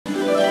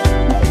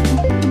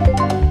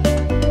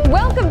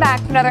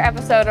another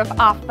episode of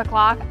Off the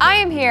Clock. I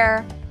am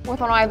here with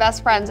one of my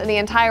best friends in the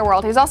entire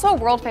world. He's also a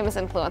world famous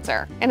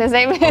influencer, and his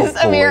name is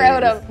Amir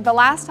Odom. The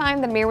last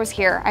time that Amir was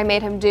here, I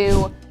made him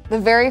do the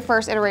very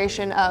first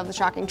iteration of The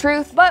Shocking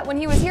Truth, but when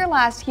he was here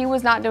last, he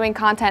was not doing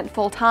content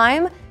full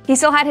time. He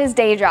still had his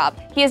day job.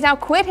 He has now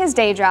quit his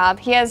day job.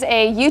 He has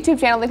a YouTube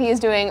channel that he is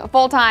doing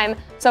full time.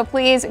 So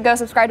please go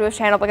subscribe to his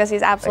channel because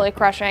he's absolutely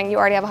crushing. You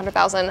already have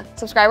 100,000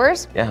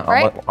 subscribers. Yeah,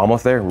 right?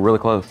 almost there, really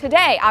close.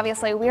 Today,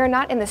 obviously, we are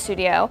not in the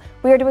studio.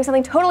 We are doing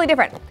something totally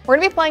different. We're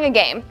gonna be playing a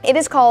game. It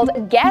is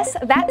called Guess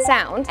That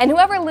Sound, and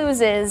whoever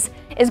loses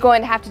is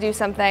going to have to do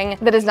something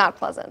that is not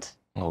pleasant.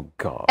 Oh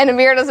God. And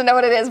Amir doesn't know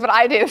what it is, but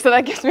I do, so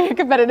that gives me a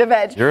competitive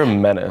edge. You're a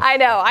menace. I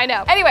know.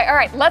 Anyway, all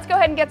right, let's go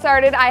ahead and get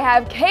started. I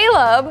have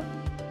Caleb,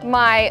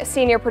 my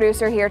senior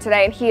producer here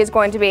today, and he is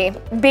going to be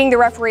being the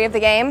referee of the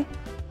game.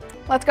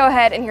 Let's go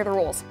ahead and hear the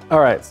rules. All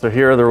right, so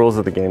here are the rules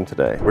of the game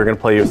today. We're gonna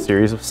play you a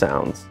series of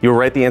sounds. You will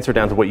write the answer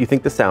down to what you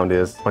think the sound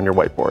is on your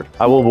whiteboard.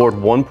 I will award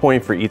 1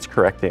 point for each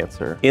correct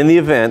answer. In the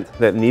event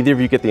that neither of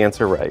you get the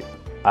answer right,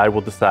 I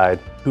will decide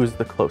who's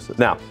the closest.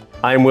 Now,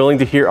 I am willing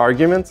to hear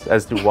arguments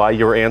as to why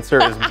your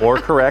answer is more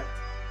correct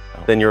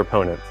than your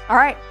opponent's. All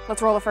right,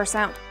 let's roll the first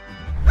sound.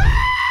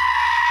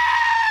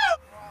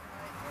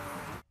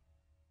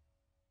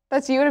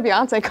 That's you at a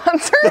Beyonce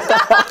concert.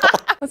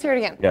 Let's hear it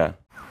again. Yeah.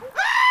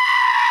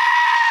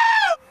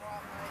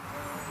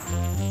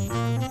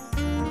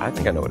 I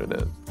think I know what it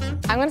is.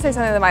 I'm gonna say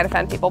something that might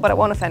offend people, but it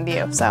won't offend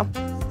you, so.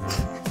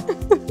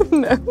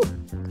 No.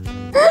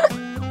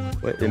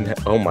 What in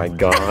oh my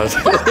gosh.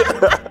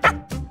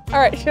 All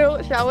right,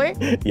 shall we?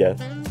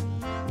 Yes.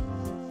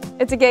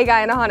 It's a gay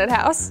guy in a haunted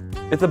house.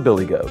 It's a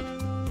billy goat.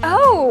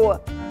 Oh,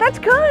 that's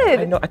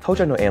good. I told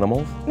you I know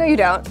animals. No, you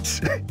don't.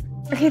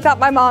 He thought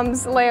my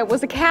mom's Leia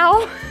was a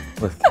cow.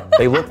 Listen,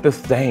 they look the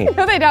same.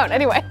 No, they don't.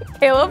 Anyway,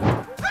 Caleb.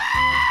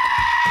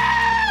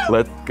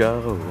 Let's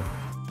go.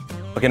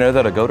 Okay, now is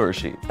that a goat or a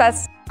sheep?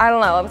 That's, I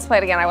don't know. Let's play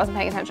it again. I wasn't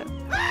paying attention.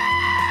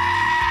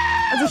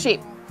 That's a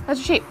sheep. That's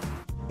a sheep.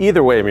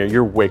 Either way, Amir,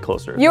 you're way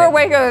closer. You were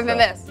way closer than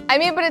this. I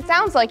mean, but it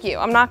sounds like you.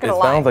 I'm not gonna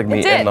lie. It sounds like me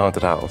in the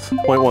haunted house.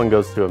 Point 1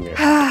 goes to Amir.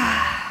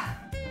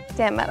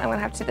 Damn it, I'm gonna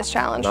have to do this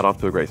challenge. Not off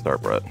to a great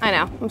start, Brett. I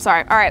know, I'm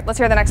sorry. All right, let's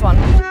hear the next one.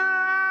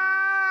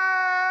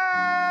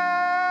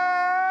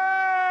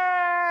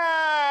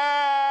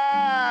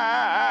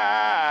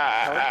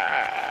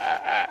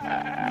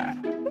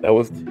 That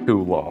was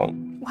too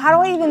long. How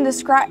do I even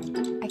describe?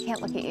 I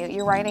can't look at you.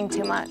 You're writing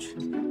too much.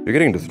 You're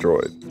getting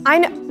destroyed. I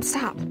know.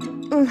 Stop.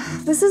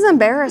 This is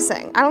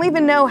embarrassing. I don't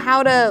even know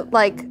how to,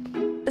 like,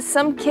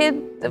 some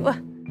kid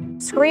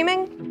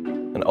screaming.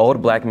 An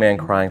old black man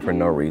crying for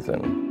no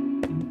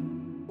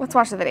reason. Let's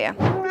watch the video.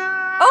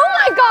 Oh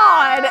my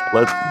God!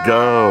 Let's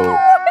go.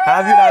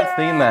 How have you not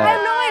seen that? I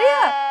have no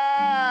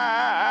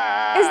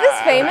idea. Is this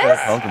famous?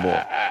 That's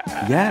comfortable.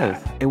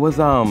 Yes. It was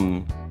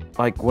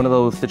like one of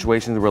those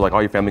situations where like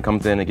all your family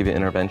comes in and give you an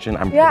intervention.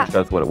 I'm pretty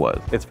sure that's what it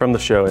was. It's from the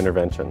show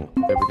Intervention.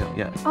 There we go.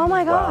 Yes. Oh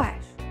my gosh.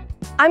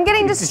 I'm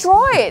getting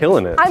destroyed.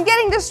 Killing it. I'm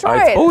getting destroyed.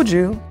 I told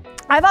you.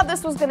 I thought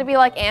this was gonna be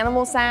like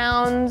animal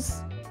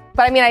sounds,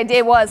 but I mean, I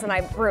did was, and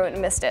I ruined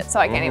and missed it, so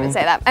I can't even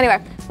say that. Anyway,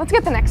 let's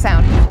get the next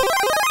sound.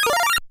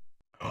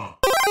 God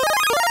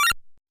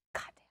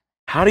damn.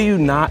 How do you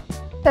not?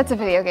 That's a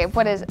video game.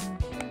 What is it?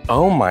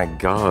 Oh my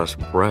gosh,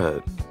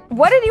 Brett.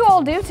 What did you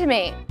all do to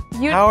me?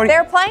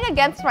 They're playing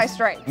against my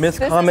strengths. Miss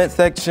comment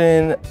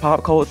section,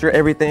 pop culture,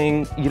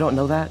 everything. You don't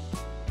know that?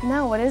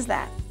 No, what is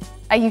that?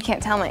 You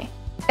can't tell me.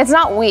 It's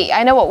not Wii.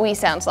 I know what Wii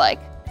sounds like.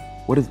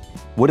 What is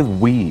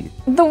Wii?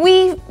 The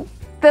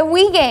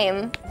Wii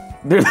game.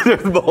 There's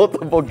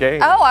multiple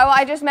games. Oh,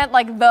 I just meant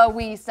like the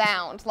Wii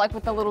sound, like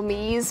with the little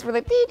Mii's where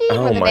they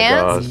for the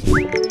dance.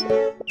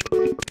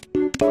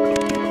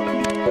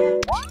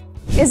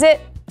 Gosh. Is it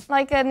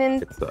like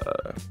an? It's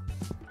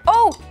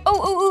Oh.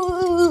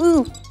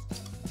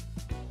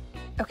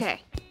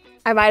 Okay,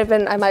 I might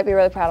be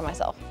really proud of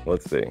myself.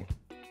 Let's see.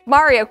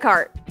 Mario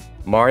Kart.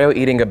 Mario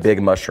eating a big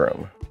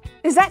mushroom.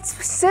 Is that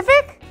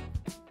specific?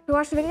 You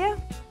watch the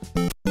video?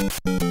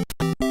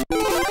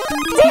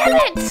 Damn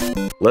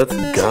it! Let's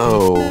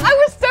go. I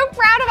was so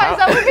proud of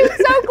myself for being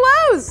so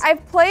close.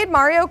 I've played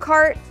Mario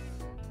Kart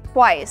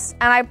twice,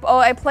 and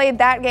I played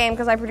that game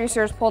because my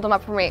producers pulled them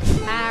up for me.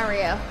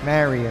 Mario.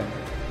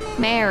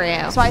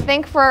 So I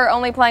think for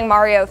only playing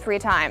Mario 3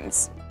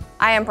 times,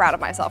 I am proud of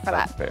myself for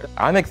that. Fair.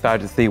 I'm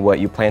excited to see what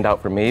you planned out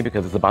for me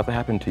because it's about to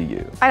happen to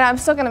you. I know, I'm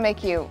still gonna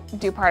make you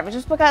do part of it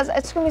just because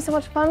it's gonna be so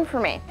much fun for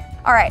me.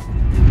 All right,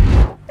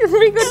 it's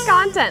gonna be good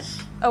content.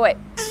 Oh wait.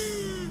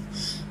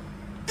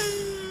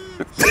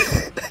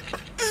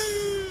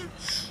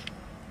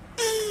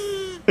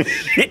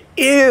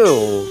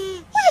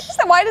 Ew.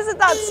 Why does it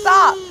not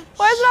stop?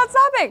 Why is it not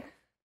stopping?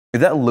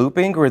 Is that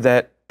looping or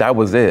that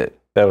was it?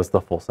 That was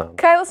the full sound.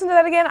 Can I listen to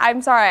that again?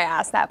 I'm sorry I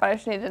asked that, but I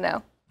just need to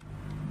know.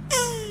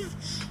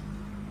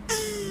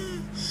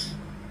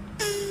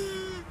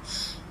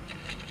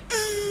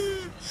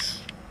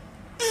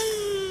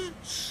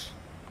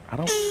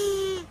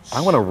 I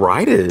want to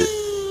write it.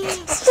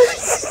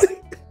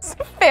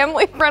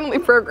 family-friendly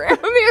program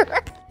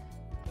here.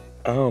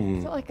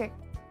 Is it like a...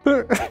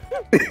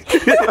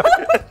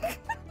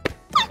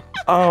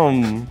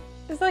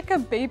 It's like a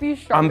baby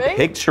shark. I'm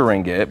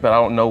picturing it, but I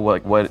don't know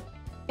what.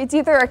 It's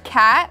either a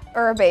cat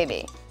or a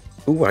baby.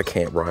 Ooh, I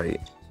can't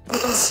write.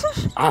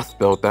 I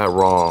spelled that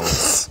wrong.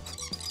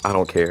 I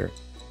don't care.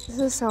 This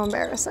is so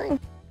embarrassing.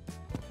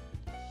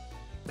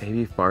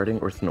 Baby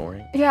farting or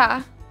snoring?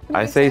 Yeah.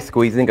 I say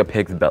squeezing a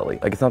pig's belly.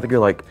 Like, it's not like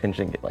you're like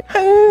pinching it like.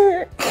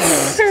 What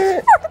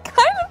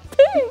kind of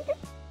pig?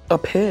 A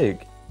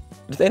pig.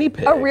 Just any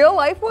pig. A real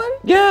life one?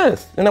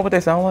 Yes. Isn't that what they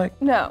sound like?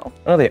 No.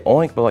 I know they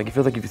oink, but like it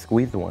feels like if you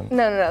squeeze the one.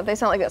 No. They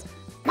sound like this.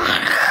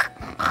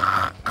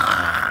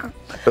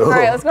 All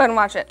right, let's go ahead and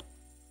watch it.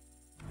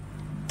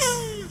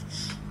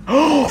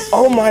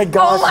 Oh my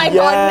gosh, Oh my yes.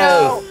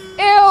 God,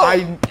 no.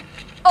 Ew.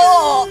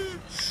 Oh.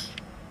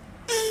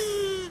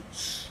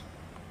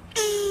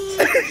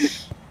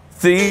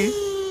 See?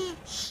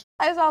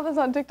 I saw this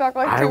on TikTok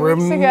like 2 I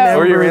weeks ago.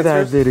 remember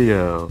that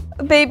video.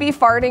 Baby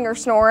farting or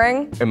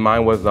snoring. And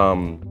mine was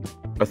a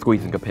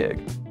squeezing a pig.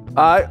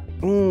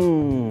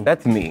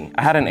 That's me.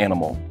 I had an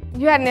animal.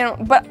 You had an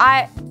animal, but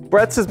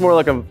Brett's is more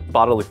like a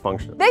bodily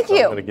function. Thank so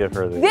you. I'm gonna give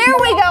her the. There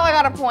we go, I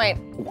got a point.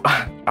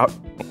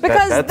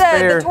 Because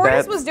the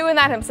tortoise was doing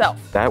that himself.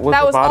 That was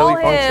all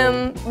bodily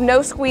him,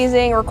 no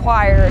squeezing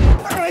required.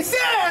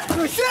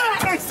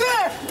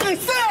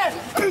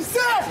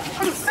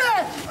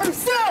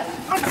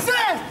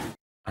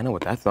 I know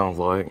what that sounds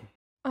like.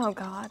 Oh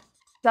God. Is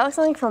that like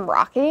something from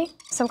Rocky?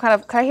 Some kind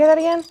of, can I hear that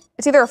again?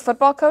 It's either a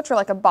football coach or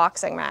like a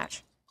boxing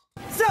match.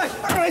 That's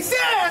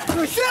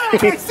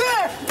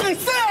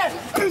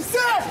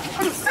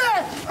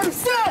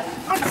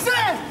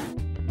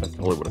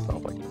totally what it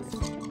sounds like to me.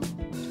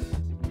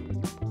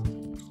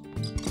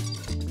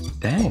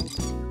 Dang.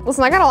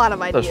 Listen, I got a lot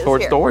of ideas That's a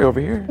short here. story over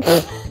here.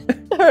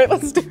 All right,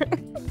 let's do it.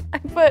 I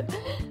put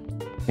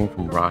Came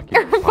from Rocky.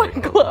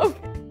 Fight Club.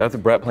 That's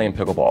Brett playing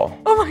pickleball.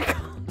 Oh my God.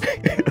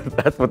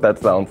 That's what that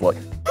sounds like.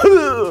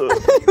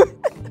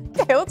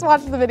 Okay, let's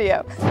watch the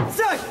video. That's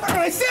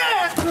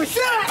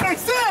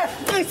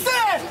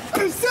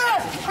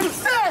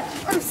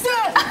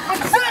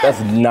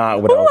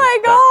not what I was Oh my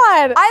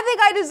God. I think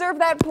I deserve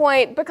that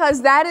point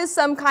because that is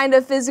some kind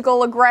of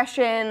physical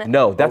aggression.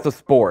 No, that's a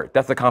sport.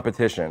 That's a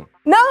competition.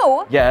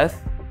 No.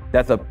 Yes,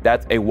 that's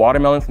a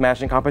watermelon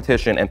smashing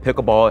competition, and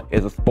pickleball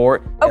is a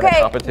sport and a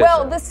Okay, competition.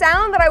 well, the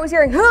sound that I was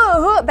hearing,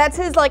 that's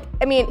his like,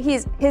 I mean,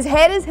 his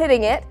head is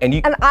hitting it,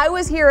 And I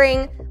was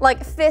hearing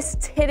like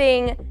fists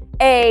hitting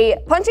a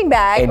punching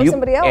bag with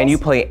somebody else. And you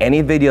play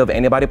any video of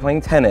anybody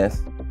playing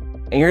tennis,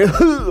 and you're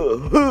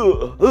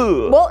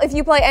Well, if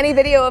you play any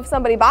video of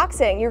somebody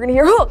boxing, you're gonna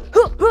hear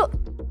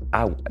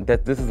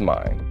this is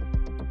mine.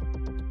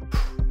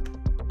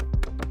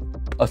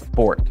 A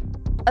sport.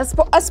 A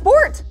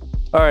sport.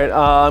 All right,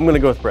 I'm gonna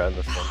go with Brett on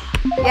this one.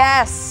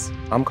 Yes.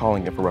 I'm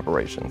calling it for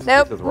reparations.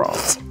 Nope. This is wrong.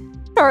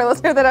 All right,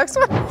 let's hear the next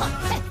one.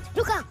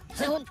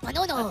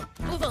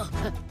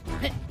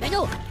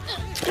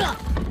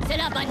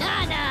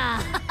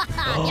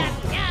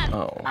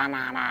 Oh.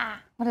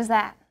 What is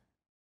that?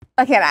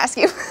 I can't ask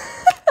you.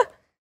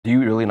 Do you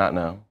really not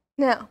know?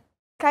 No.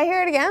 Can I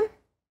hear it again?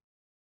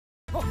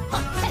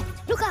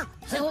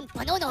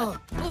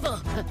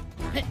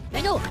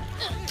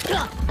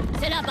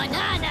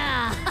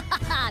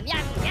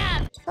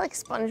 Like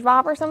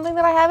SpongeBob or something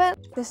that I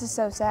haven't? This is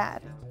so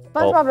sad.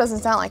 SpongeBob doesn't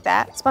sound like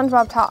that.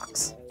 SpongeBob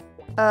talks.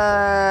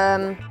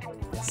 I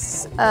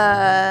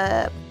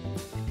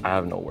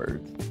have no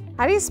words.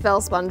 How do you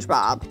spell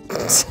SpongeBob?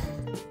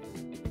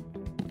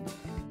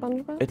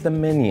 SpongeBob? It's a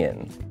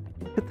minion.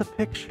 Look at the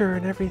picture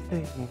and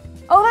everything.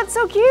 Oh, that's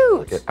so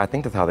cute. I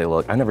think that's how they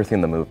look. I've never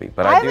seen the movie,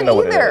 but I I do haven't know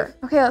what it either. is.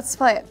 Okay, let's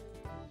play it.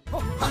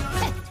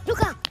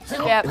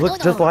 Yep. It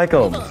looks just like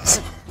them.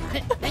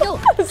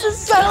 This is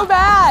so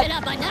bad.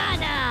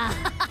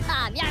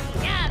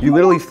 You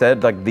literally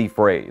said like the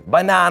phrase,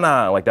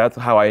 banana. Like that's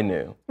how I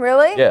knew.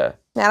 Really? Yeah.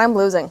 Man, I'm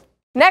losing.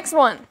 Next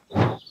one.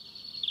 I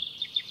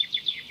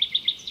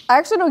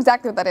actually know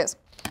exactly what that is.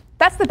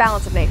 That's the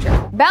Balance of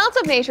Nature. Balance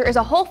of Nature is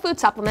a whole food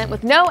supplement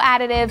with no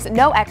additives,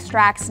 no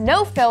extracts,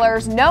 no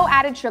fillers, no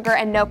added sugar,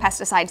 and no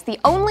pesticides. The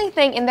only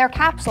thing in their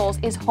capsules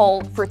is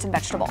whole fruits and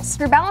vegetables.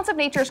 Through Balance of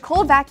Nature's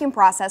cold vacuum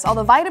process, all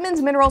the vitamins,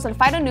 minerals, and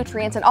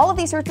phytonutrients in all of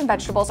these fruits and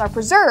vegetables are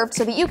preserved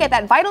so that you get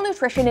that vital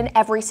nutrition in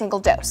every single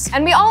dose.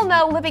 And we all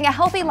know living a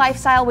healthy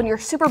lifestyle when you're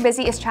super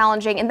busy is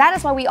challenging, and that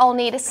is why we all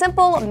need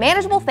simple,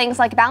 manageable things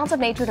like Balance of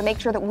Nature to make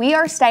sure that we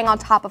are staying on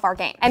top of our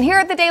game. And here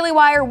at the Daily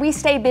Wire, we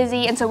stay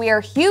busy, and so we are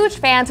huge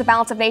fans of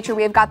Balance of Nature.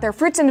 We have got their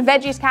fruits and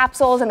veggies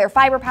capsules and their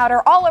fiber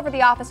powder all over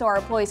the office so our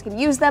employees can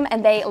use them,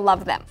 and they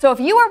love them. So if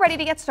you are ready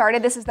to get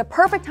started, this is the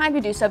perfect time to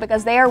do so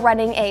because they are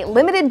running a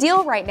limited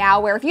deal right now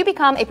where if you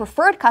become a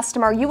preferred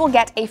customer, you will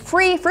get a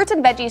free fruits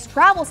and veggies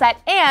travel set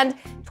and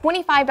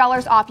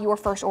 $25 off your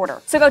first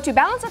order. So go to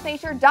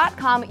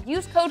balanceofnature.com,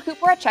 use code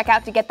Cooper at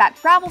checkout to get that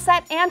travel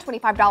set and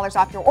 $25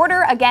 off your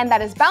order. Again,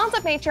 that is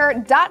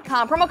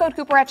balanceofnature.com, promo code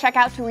Cooper at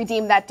checkout to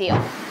redeem that deal.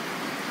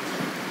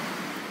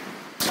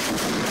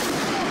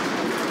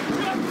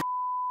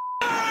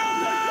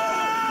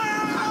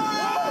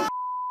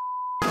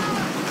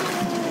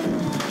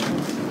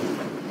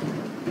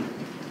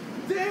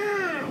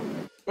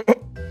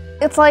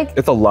 It's like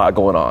It's a lot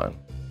going on.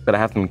 But I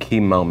have some key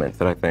moments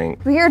that I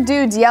think. we hear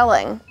dudes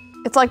yelling.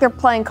 It's like they're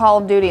playing Call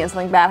of Duty and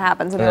something bad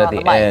happens and And they're at on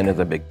the the bike. end is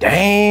a big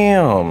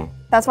damn.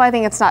 That's why I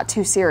think it's not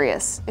too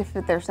serious if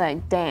they're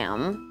saying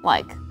damn,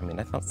 like. I mean,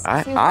 that sounds. Seems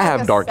I like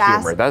have a dark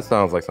sass- humor. That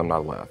sounds like something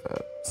I'd laugh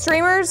at.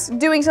 Streamers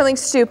doing something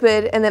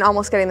stupid and then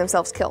almost getting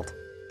themselves killed.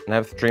 And I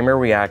have a streamer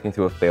reacting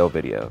to a fail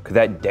video because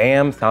that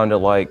damn sounded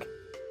like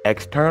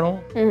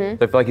external. So I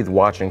feel like he's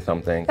watching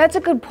something. That's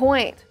a good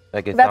point.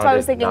 Like it That's why I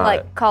was sounded thinking not-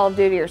 like Call of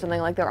Duty or something,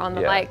 like they're on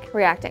the Yeah. mic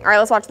reacting. All right,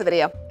 let's watch the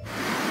video.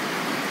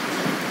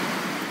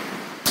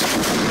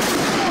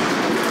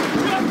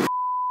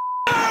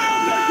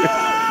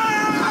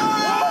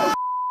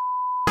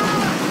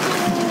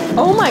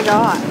 Oh my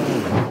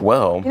God.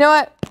 Well, You know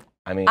what?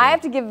 I mean, I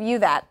have to give you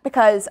that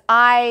because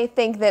I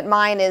think that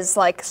mine is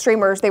like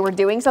streamers, they were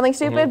doing something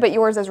stupid, but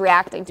yours is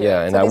reacting to it.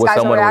 Yeah, and So that these was guys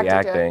are someone reacting to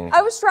it. reacting.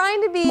 I was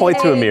trying to be Point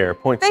to Amir.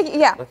 Point. Thank you,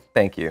 yeah.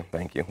 Thank you.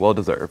 Well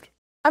deserved.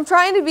 I'm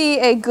trying to be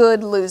a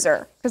good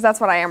loser because that's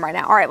what I am right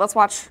now. All right, let's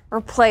watch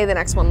or play the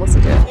next one.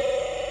 Listen to it.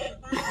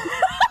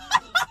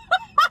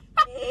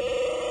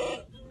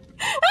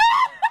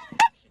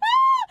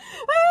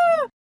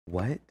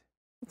 What?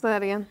 Let's play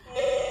that again.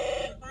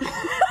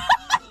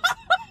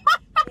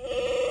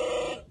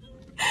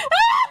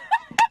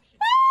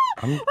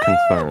 I'm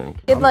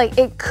concerned.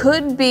 It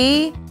could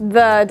be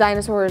the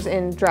dinosaurs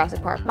in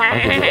Jurassic Park. I'll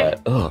give you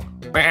that. Ugh.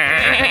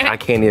 I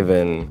can't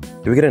even.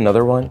 Do we get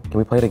another one? Can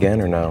we play it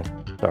again or no?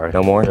 Sorry.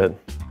 No more? Good.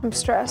 I'm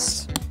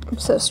stressed. I'm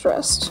so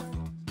stressed.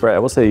 Brett, I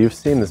will say you've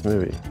seen this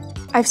movie.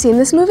 I've seen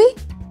this movie?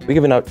 We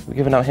giving out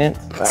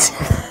hints?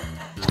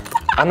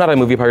 I'm not a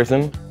movie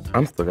person.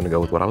 I'm still gonna go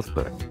with what I was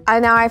putting.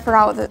 Now I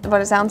forgot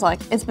what it sounds like.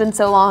 It's been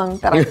so long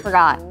that I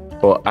forgot.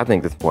 Well, I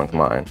think this point's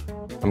mine.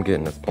 I'm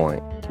getting this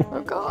point.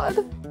 Oh God.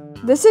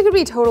 This could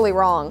be totally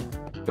wrong.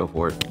 Go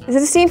for it. Is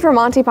it a scene from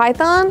Monty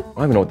Python? I don't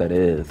even know what that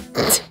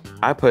is.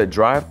 I put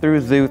drive-through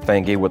zoo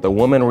thingy with a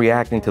woman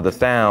reacting to the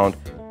sound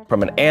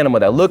from an animal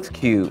that looks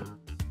cute,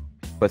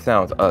 but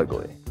sounds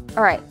ugly.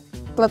 All right,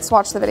 let's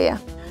watch the video.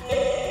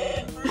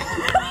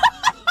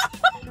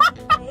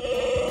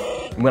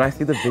 When I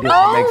see the video,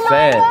 it makes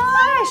sense.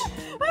 Gosh!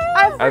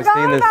 I I've forgot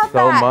seen this about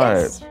so that.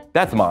 much.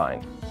 That's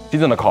mine.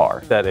 She's in a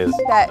car. That is.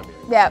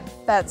 Yeah,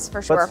 that's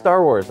for sure. But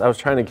Star Wars, I was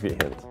trying to give you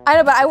a hint. I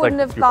know, but I wouldn't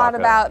like have thought Chewbacca.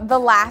 about the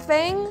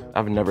laughing.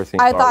 I've never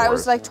seen I Star thought I Wars.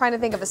 was like trying to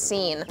think of a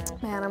scene.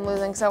 Man, I'm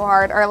losing so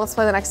hard. All right, let's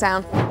play the next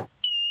sound.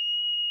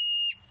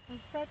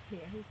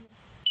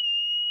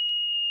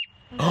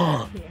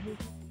 How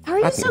are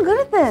you so good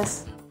at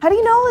this? How do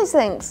you know all these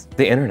things?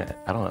 The internet.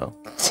 I don't know.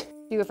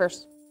 You go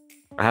first.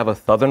 I have a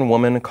Southern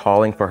woman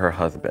calling for her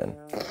husband.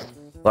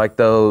 Like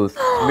those.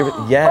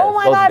 Yes, Oh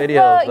my those God!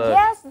 videos.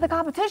 Yes, the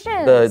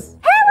competitions. the-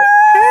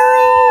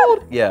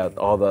 Harold! Yeah,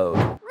 all those.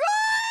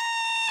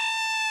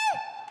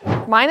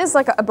 Mine is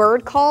like a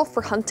bird call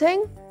for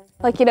hunting.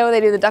 Like, you know, they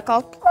do the duck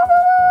call,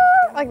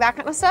 like that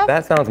kind of stuff.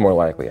 That sounds more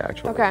likely,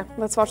 actually. Okay,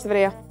 let's watch the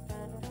video.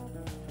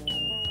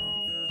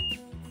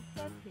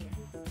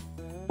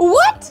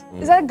 What?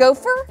 Is that a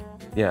gopher?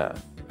 Yeah.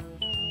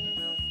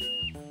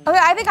 Okay,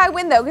 I think I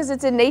win though, because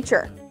it's in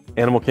nature.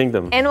 Animal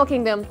Kingdom. Animal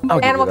Kingdom. I'll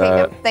give Animal you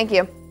that. Kingdom. Thank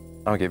you.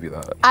 I'll give you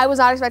that. I was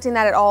not expecting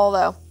that at all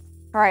though.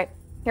 All right,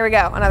 here we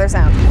go. Another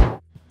sound.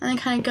 And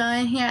kind of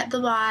going here at the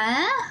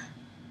bottom.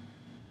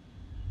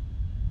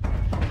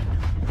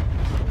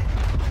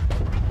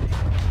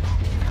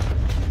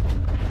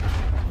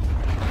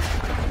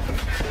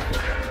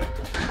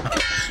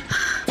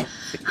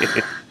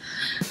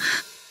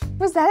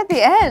 Was that at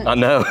the end? I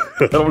know.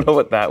 I don't know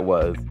what that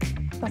was.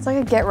 That's like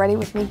a get ready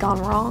with me gone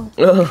wrong.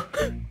 Ugh.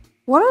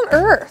 What on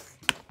earth?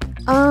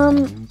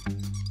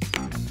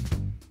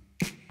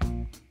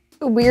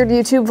 A weird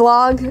YouTube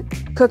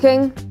vlog,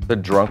 cooking. The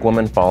drunk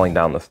woman falling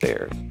down the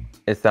stairs.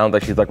 It sounds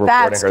like she's like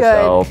recording That's good.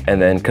 herself,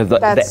 and then because the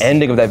That's-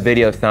 ending of that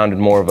video sounded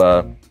more of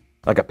a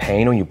like a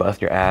pain when you bust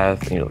your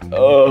ass, and you're like,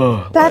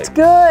 oh. That's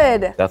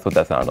good. That's what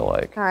that sounded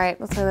like. All right,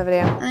 let's play the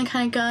video. And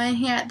kind of going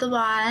here at the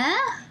bottom.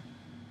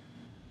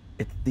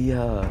 It's the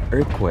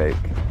earthquake.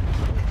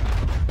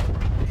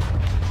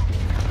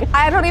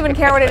 I don't even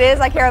care what it is.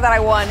 I care that I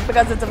won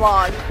because it's a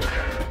vlog.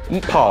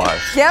 Pause.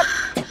 Yep.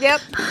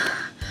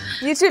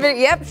 YouTube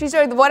video. Yep. She's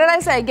doing. What did I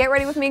say? Get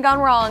ready with me gone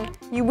wrong.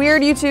 You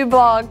weird YouTube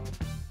vlog.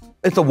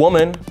 It's a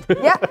woman.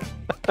 Yeah.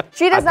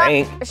 She does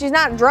I not. think. She's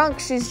not drunk.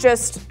 She's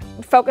just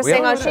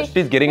focusing on.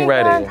 She's getting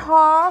ready. That's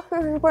not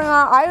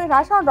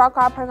drunk.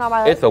 I'm putting on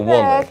my. It's a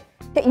woman.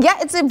 Yeah,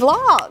 it's a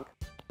vlog.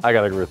 I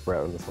gotta agree with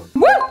Brett on this one.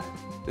 Woo!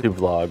 YouTube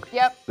vlog.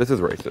 Yep. This is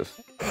racist.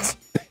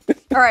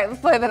 All right, let's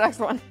play the next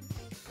one.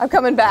 I'm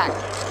coming back.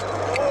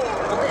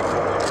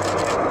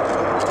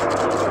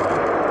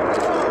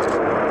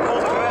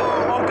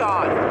 Oh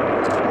God.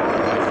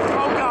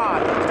 Oh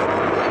God.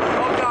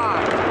 Oh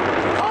God.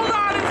 Hold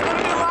on, it's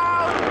gonna be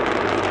loud.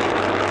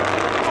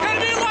 It's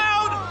gonna be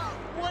loud.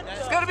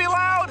 It's gonna be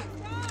loud.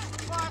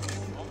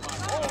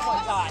 Oh my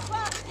God.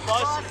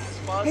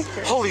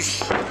 Holy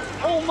sh!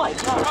 Oh my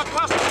God.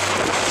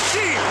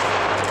 Jeez.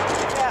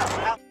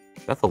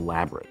 That's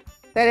elaborate.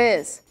 That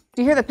is.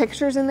 Do you hear the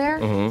pictures in there?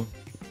 Mm-hmm.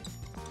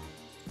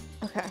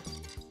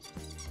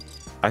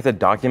 I said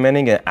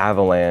documenting an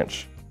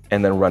avalanche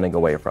and then running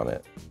away from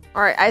it.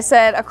 All right, I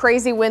said a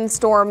crazy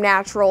windstorm,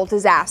 natural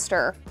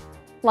disaster.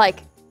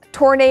 Like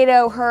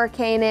tornado,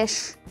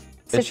 hurricane-ish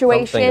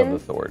situation. Something of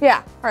the sort. Yeah,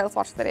 all right, let's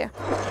watch the video.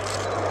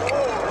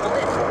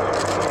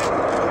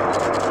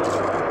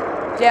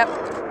 Yep.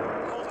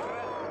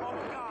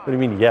 What do you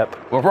mean, yep?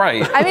 Well,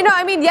 right.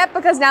 I mean, yep,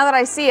 because now that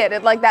I see it,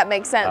 that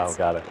makes sense. Oh,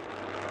 got it.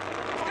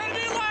 It's gonna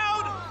be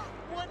loud!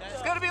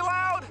 It's gonna be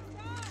loud!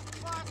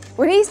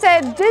 When he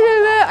said,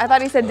 I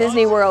thought he said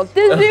Disney World.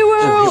 Disney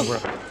World!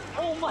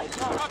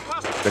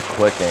 The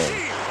clicking.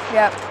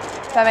 Yep,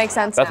 that makes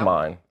sense That's now.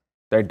 mine.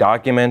 They're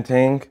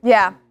documenting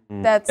Yeah,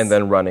 that's. and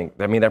then running.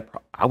 I mean,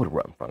 I would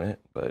run from it,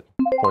 but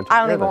I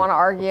don't even want to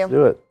argue.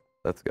 Do it.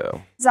 let's go.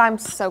 'Cause I'm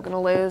so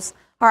gonna lose.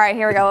 All right,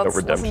 here we go. Let's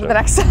listen to the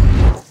next.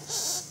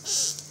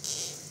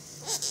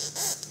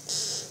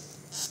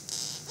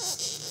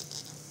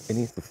 It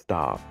needs to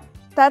stop.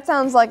 That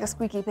sounds like a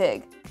squeaky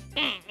pig.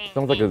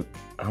 Sounds like a,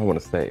 I don't want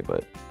to say,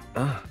 but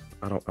I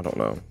don't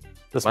know.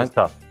 This one's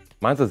tough.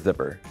 Mine's a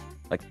zipper,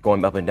 like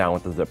going up and down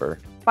with the zipper.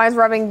 Mine's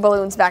rubbing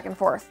balloons back and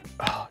forth.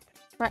 Oh.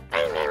 Right.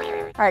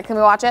 All right, can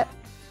we watch it?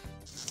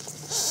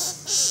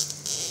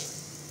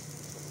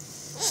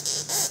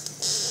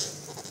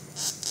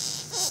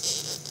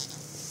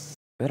 Is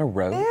that a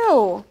roach?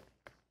 Ew.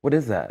 What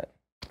is that?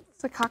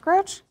 It's a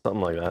cockroach?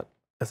 Something like that.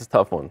 This is a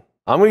tough one.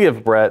 I'm gonna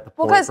give Brett the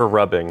point for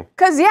rubbing.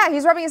 Because yeah,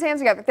 he's rubbing his hands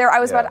together. There, I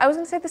was Yeah.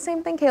 gonna say the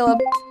same thing, Caleb.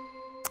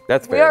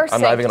 That's We fair. are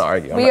I'm not even synced. gonna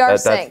argue. We are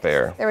That's synced.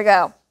 fair. There we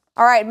go.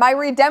 All right, my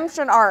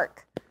redemption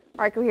arc.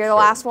 All right, can we hear the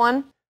last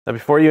one? Now,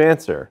 before you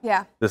answer,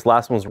 Yeah. this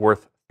last one's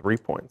worth 3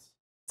 points.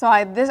 So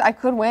I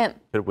could win.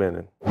 Could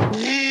win.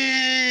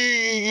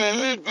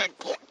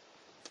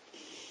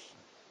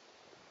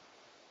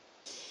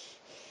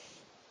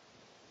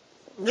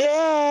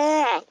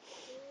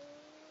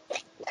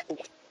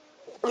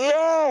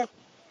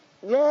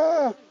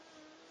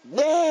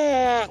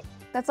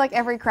 That's like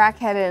every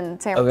crackhead in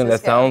San Francisco. Okay,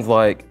 that sounds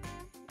like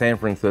San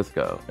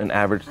Francisco, an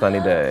average sunny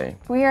day.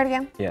 Can we hear it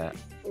again? Yeah,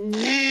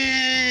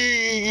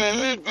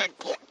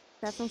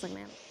 That sounds like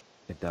man.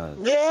 it does.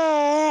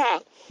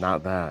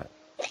 Not that.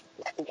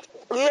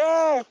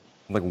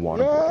 Like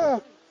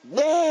waterboarding.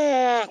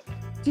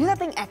 Do you hear that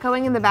thing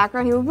echoing in the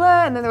background? He went, "What?"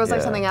 And then there was like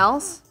Yeah. something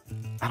else.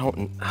 I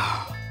don't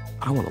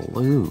want to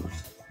lose.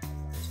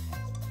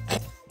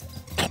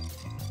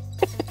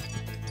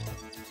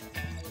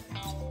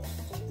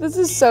 This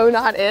is so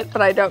not it,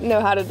 but I don't know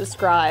how to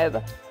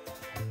describe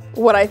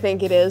what I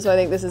think it is, so I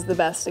think this is the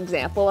best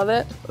example of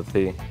it. Let's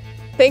see.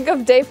 Think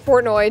of Dave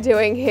Portnoy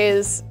doing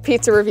his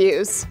pizza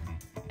reviews.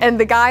 And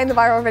the guy in the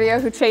viral video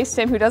who chased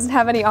him, who doesn't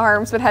have any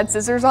arms but had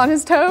scissors on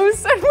his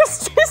toes, and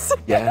was just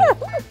Yeah.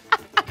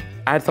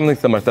 I had something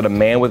similar. I said a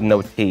man with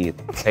no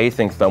teeth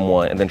chasing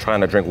someone and then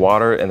trying to drink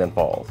water and then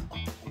falls.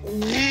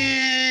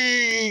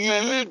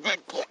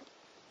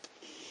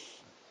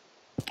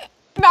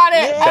 not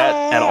it.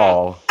 That at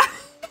all.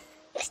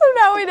 So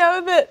now we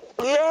know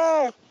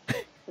that.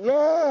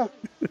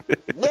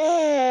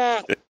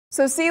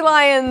 So sea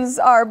lions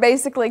are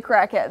basically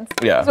crackheads.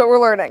 Yeah. That's what we're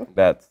learning.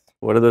 That's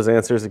What are those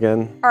answers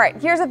again? All right,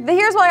 here's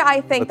why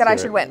I think that I hear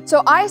should it. win.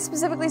 So I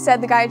specifically said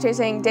the guy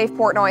chasing Dave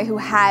Portnoy who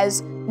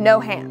has no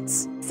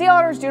hands. Sea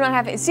otters do not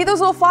have hands. See those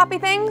little floppy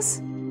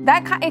things?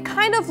 It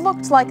kind of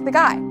looked like the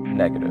guy.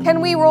 negative.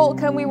 Can we roll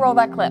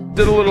that clip?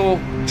 Did a little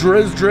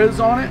drizz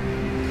on it.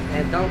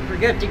 And don't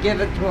forget to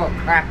give it to a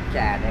crack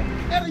addict.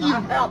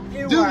 I'll help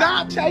you Do out.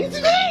 not chase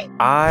me!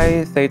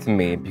 I say to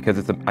me,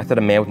 because I said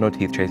a man with no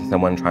teeth chasing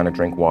someone trying to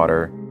drink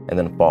water and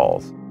then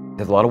falls.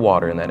 There's a lot of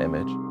water in that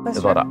image. That's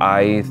There's a lot of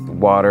ice,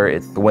 water,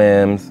 it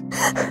swims.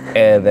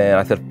 And then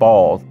I said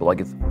falls, but like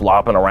it's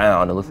flopping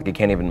around. It looks like it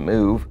can't even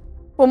move.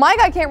 Well, my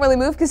guy can't really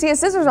move because he has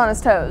scissors on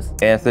his toes.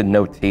 And I said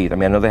no teeth. I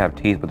mean, I know they have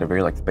teeth, but they're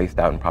very like spaced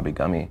out and probably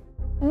gummy.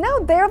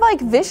 No, they're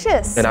like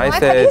vicious. And I have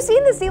said- you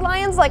seen the sea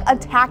lions like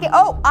attacking?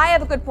 Oh, I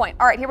have a good point.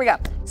 All right, here we go.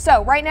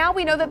 So right now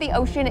we know that the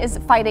ocean is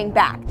fighting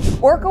back.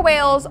 Orca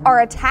whales are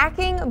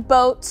attacking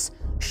boats.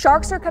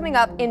 Sharks are coming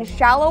up in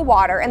shallow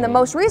water. And the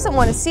most recent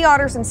one is sea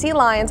otters and sea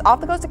lions off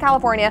the coast of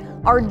California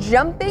are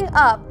jumping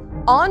up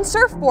on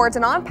surfboards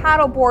and on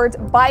paddle boards,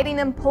 biting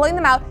them, pulling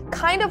them out,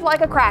 kind of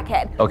like a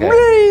crackhead. Okay.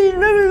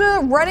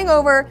 Running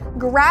over,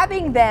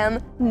 grabbing them,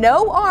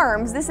 no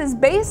arms. This is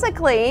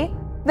basically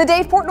the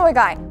Dave Portnoy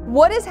guy.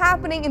 What is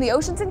happening in the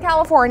oceans in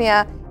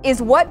California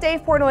is what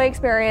Dave Portnoy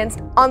experienced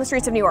on the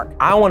streets of New York.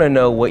 I want to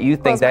know what you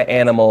think that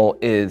animal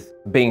is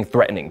being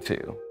threatening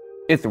to.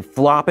 It's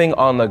flopping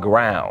on the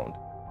ground,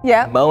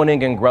 Yeah.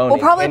 moaning and groaning. Well,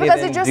 probably Can't because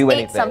even it just do ate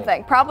anything.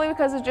 something. Probably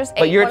because it just ate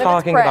But you're one of its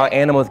talking prey. about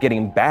animals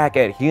getting back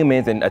at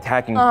humans and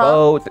attacking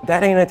boats.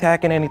 That ain't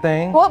attacking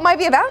anything. Well, it might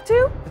be about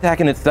to.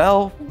 Attacking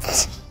itself.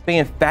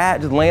 Being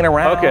fat, just laying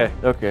around.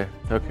 Okay.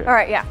 All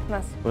right, yeah.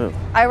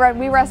 Well,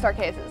 We rest our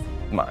cases.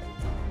 Mine.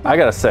 I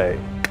gotta say,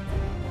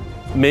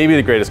 maybe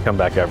the greatest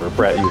comeback ever.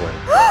 Brett, you win.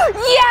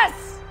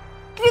 Yes!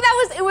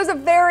 See, it was a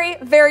very,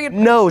 very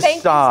No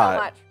thank shot. you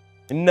so much.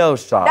 No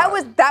shot.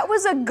 That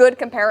was a good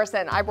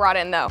comparison I brought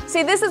in though.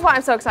 See, this is why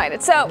I'm so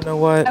excited. So, You know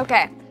what?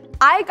 okay,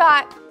 I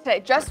got today,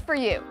 just for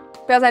you,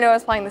 because I know I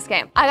was playing this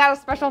game. I got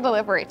a special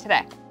delivery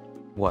today.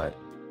 What?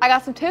 I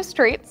got some Tiff's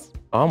treats,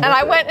 I'm and with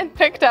I it. went and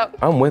picked up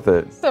I'm with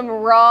it. some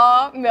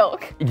raw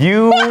milk.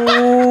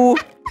 You.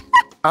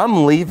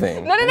 I'm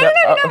leaving. No,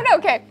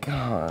 okay.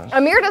 Gosh.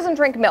 Amir doesn't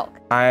drink milk.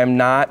 I am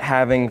not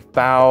having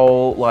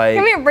foul, like,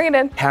 Come here, bring it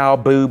in. cow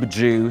boob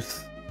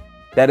juice.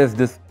 That is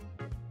this.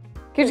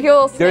 Could you get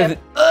a little sniff?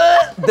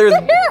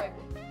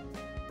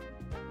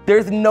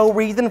 There's no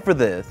reason for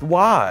this.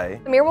 Why?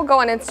 Amir will go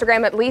on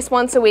Instagram at least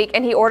once a week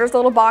and he orders a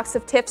little box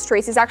of Tiff's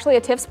treats. He's actually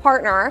a Tiff's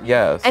partner.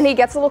 Yes. And he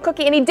gets a little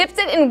cookie and he dips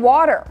it in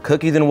water.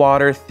 Cookies in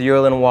water,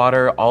 cereal in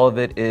water, all of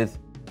it is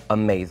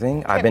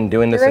amazing. I've been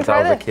doing this You're since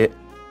gonna I was try a kid.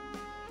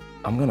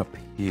 I'm gonna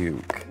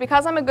puke.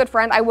 Because I'm a good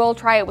friend, I will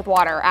try it with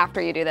water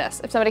after you do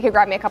this. If somebody could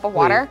grab me a cup of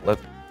water. Wait,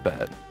 let's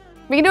bet.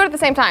 We can do it at the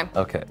same time.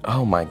 Okay.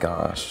 Oh my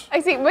gosh.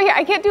 I see, but here,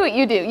 I can't do what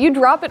you do. You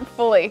drop it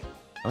fully.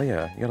 Oh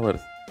yeah, you gotta let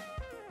us.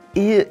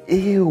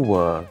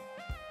 Ew.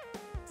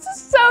 This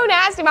is so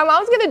nasty. My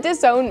mom's gonna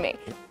disown me.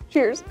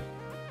 Cheers.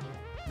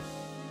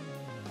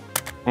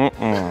 So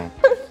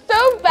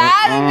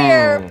bad in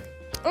here.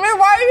 I mean,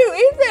 why did you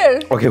eat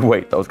this? Okay,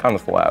 wait, that was kind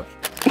of slapped.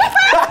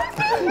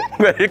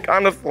 It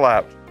kind of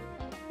slapped.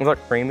 Was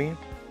that creamy?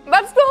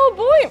 That's the whole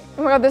point.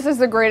 Oh my God, this is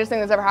the greatest thing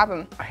that's ever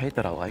happened. I hate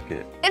that I like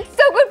it. It's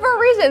so good for a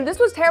reason. This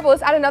was terrible.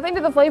 This added nothing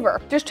to the flavor.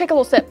 Just take a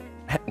little sip.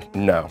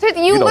 No. You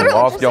done literally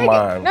lost just your take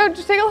mind. It. No,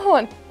 just take a little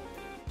one.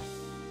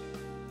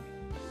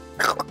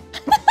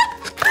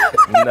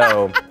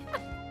 No.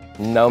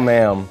 No,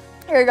 ma'am.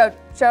 Here you go.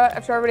 Show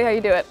everybody how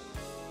you do it.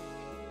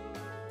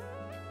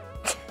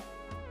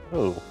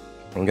 Oh.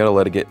 You gotta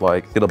let it get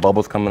like, see the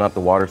bubbles coming up,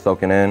 the water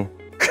soaking in.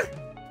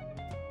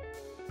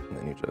 And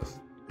then you just,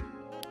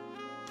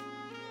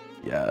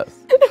 yes.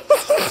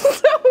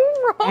 So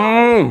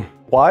wrong.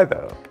 Why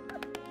though?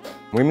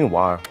 What do you mean,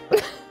 why?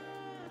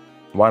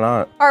 Why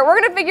not? All right, we're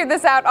gonna figure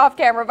this out off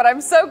camera, but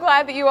I'm so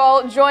glad that you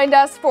all joined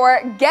us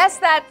for Guess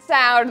That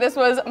Sound. This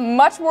was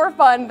much more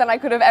fun than I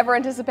could have ever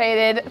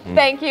anticipated.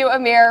 Thank you,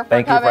 Amir, for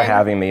Thank coming. you for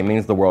having me. It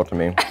means the world to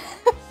me.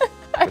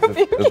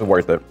 This is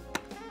worth it.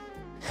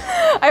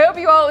 I hope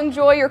you all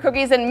enjoy your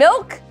cookies and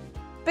milk,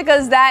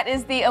 because that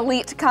is the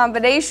elite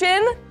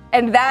combination.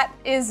 And that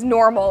is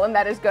normal, and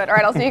that is good. All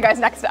right, I'll see you guys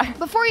next time.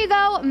 Before you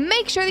go,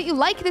 make sure that you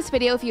like this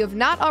video if you have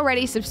not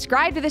already,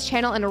 subscribe to this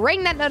channel, and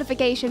ring that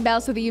notification bell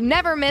so that you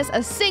never miss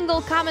a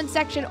single comment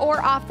section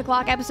or off the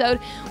clock episode.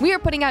 We are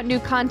putting out new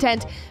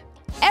content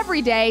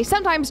every day,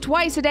 sometimes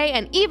twice a day,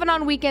 and even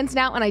on weekends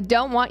now, and I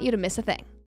don't want you to miss a thing.